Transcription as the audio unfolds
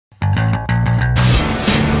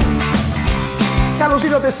καλώς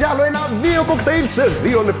ήρθατε σε άλλο ένα δύο κοκτέιλ σε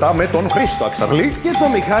 2 λεπτά με τον Χρήστο Αξαρλή και τον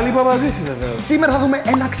Μιχάλη Παπαζήση, βεβαίως. Σήμερα θα δούμε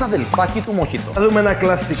ένα ξαδελφάκι του μοχίτο. Θα δούμε ένα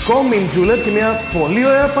κλασικό Mint Julep και μια πολύ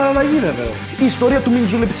ωραία παραλλαγή, βεβαίως. Η ιστορία του Mint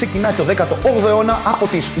Julep ξεκινάει το 18ο αιώνα από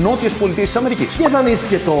τις Νότιες Πολιτείες της Αμερικής. Και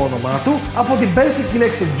δανείστηκε το όνομά του από την πέρσικη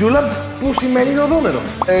λέξη Julep που σημαίνει ροδόνερο.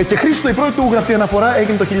 Και Χρήστο, η πρώτη του γραφτή αναφορά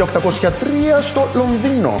έγινε το 1803 στο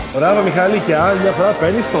Λονδίνο. Μπράβο, Μιχάλη, και άλλη μια φορά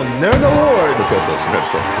παίρνεις το Nerd Award.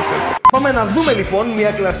 Ευχαριστώ. Πάμε να δούμε λοιπόν μια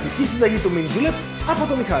κλασική συνταγή του Mint Julep από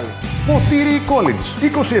τον Μιχάλη. Ποτήρι Collins,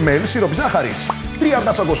 20 ml σιρόπι ζάχαρης,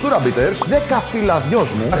 30 Angostura bitters, 10 φύλλα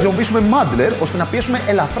δυόσμου. Θα χρησιμοποιήσουμε μάντλερ ώστε να πιέσουμε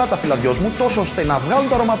ελαφρά τα φύλλα δυόσμου τόσο ώστε να βγάλουν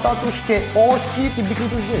τα αρώματά τους και όχι την πίκρη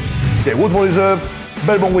τους γεύση. Και Woodford Reserve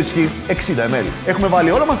Bourbon whisky 60 ml. Έχουμε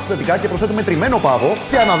βάλει όλα μας συστατικά και προσθέτουμε τριμμένο πάγο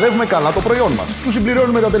και αναδεύουμε καλά το προϊόν μας. Του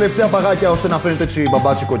συμπληρώνουμε τα τελευταία παγάκια ώστε να φαίνεται έτσι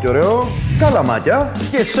μπαμπάτσικο και ωραίο. Καλαμάκια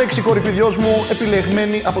και σεξι κορυφή δυόσμου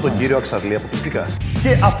επιλεγμένη από τον κύριο Αξαρλή αποκλειστικά. Και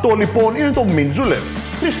αυτό λοιπόν είναι το Mint Julep.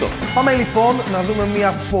 Χρήστο. Πάμε λοιπόν να δούμε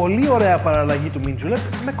μια πολύ ωραία παραλλαγή του Mint Julep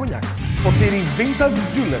με κονιάκ. Ποτήρι Vintage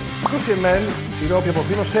Julep, 20 ml σιρόπι από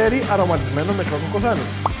Fino Sherry αρωματισμένο με κροκοκοζάνης,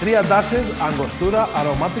 3 ντάσες Angostura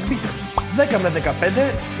Aromatic Bitter, 10 με 15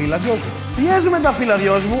 φύλλα δυόσμου. Πιέζουμε τα φύλλα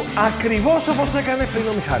δυόσμου ακριβώς όπως έκανε πριν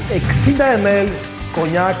ο Μιχάλης. 60 ml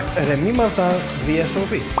κονιάκ Remy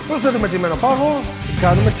VSOP. Προσθέτουμε τριμμένο πάγο και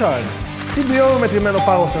κάνουμε Churn. Συμπληρώνουμε τριμμένο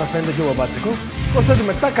πάγο ώστε να φαίνεται πιο μπαμπάτσικο.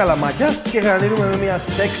 Προσθέτουμε τα καλαμάκια και γαρνίρουμε με μια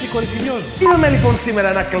σεξι κορυφή δυόσμου. Είδαμε λοιπόν σήμερα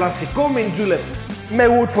ένα κλασικό Mint Julep με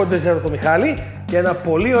Woodford dessert το Μιχάλη και ένα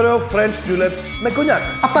πολύ ωραίο French Julep με κονιάκ.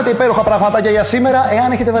 Αυτά τα υπέροχα πραγματάκια για σήμερα.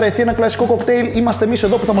 Εάν έχετε βαρεθεί ένα κλασικό κοκτέιλ, είμαστε εμείς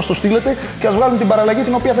εδώ που θα μας το στείλετε και ας βγάλουμε την παραλλαγή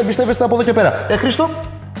την οποία θα εμπιστεύεστε από εδώ και πέρα. Χρήστο?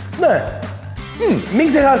 Ναι. Μην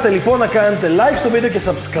ξεχάσετε λοιπόν να κάνετε like στο βίντεο και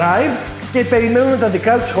subscribe και περιμένουμε τα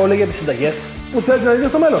δικά σας σχόλια για τις συνταγές που θέλετε να δείτε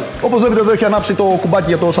στο μέλλον. Όπως βλέπετε, εδώ έχει ανάψει το κουμπάκι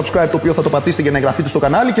για το subscribe, το οποίο θα το πατήσετε για να εγγραφείτε στο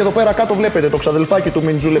κανάλι. Και εδώ πέρα κάτω βλέπετε το ξαδελφάκι του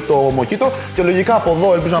Mint Julep, το μοχίτο. Και λογικά από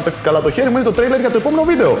εδώ ελπίζω να πέφτει καλά το χέρι μου. Είναι το τρέιλερ για το επόμενο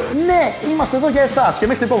βίντεο. Ναι, είμαστε εδώ για εσάς. Και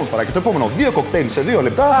μέχρι την επόμενη φορά και το επόμενο 2 κοκτέιλ σε 2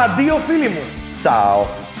 λεπτά. Αντίο, φίλοι μου. Ciao.